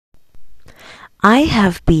I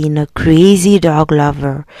have been a crazy dog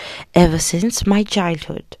lover ever since my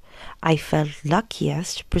childhood. I felt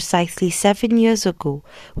luckiest precisely 7 years ago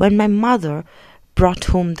when my mother brought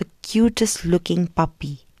home the cutest looking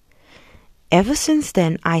puppy. Ever since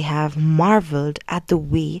then, I have marveled at the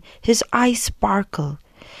way his eyes sparkle.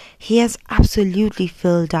 He has absolutely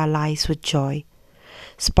filled our lives with joy.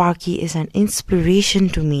 Sparky is an inspiration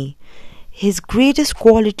to me. His greatest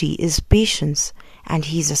quality is patience, and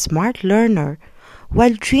he's a smart learner.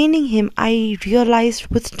 While training him, I realized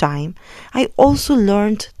with time I also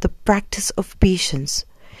learned the practice of patience.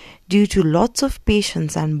 Due to lots of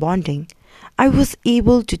patience and bonding, I was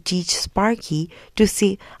able to teach Sparky to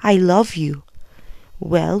say, I love you.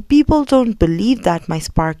 Well, people don't believe that my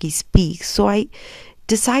Sparky speaks, so I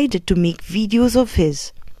decided to make videos of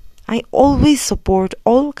his. I always support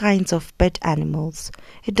all kinds of pet animals.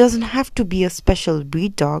 It doesn't have to be a special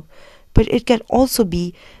breed dog, but it can also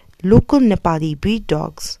be local Nepali breed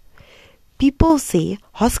dogs. People say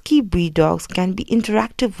husky breed dogs can be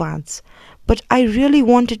interactive ones, but I really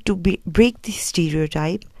wanted to break the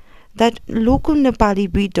stereotype that local Nepali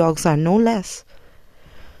breed dogs are no less.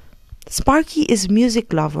 Sparky is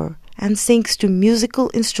music lover and sings to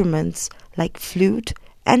musical instruments like flute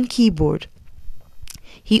and keyboard.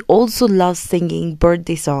 He also loves singing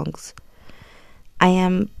birthday songs. I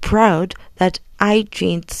am proud that I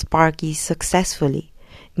trained Sparky successfully.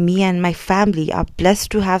 Me and my family are blessed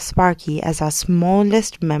to have Sparky as our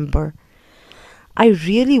smallest member. I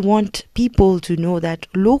really want people to know that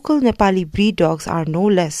local Nepali breed dogs are no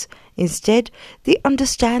less. Instead, they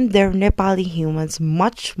understand their Nepali humans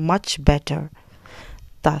much, much better.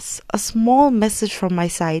 Thus, a small message from my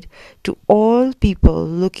side to all people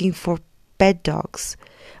looking for pet dogs.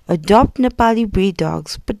 Adopt Nepali breed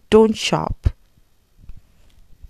dogs, but don't shop.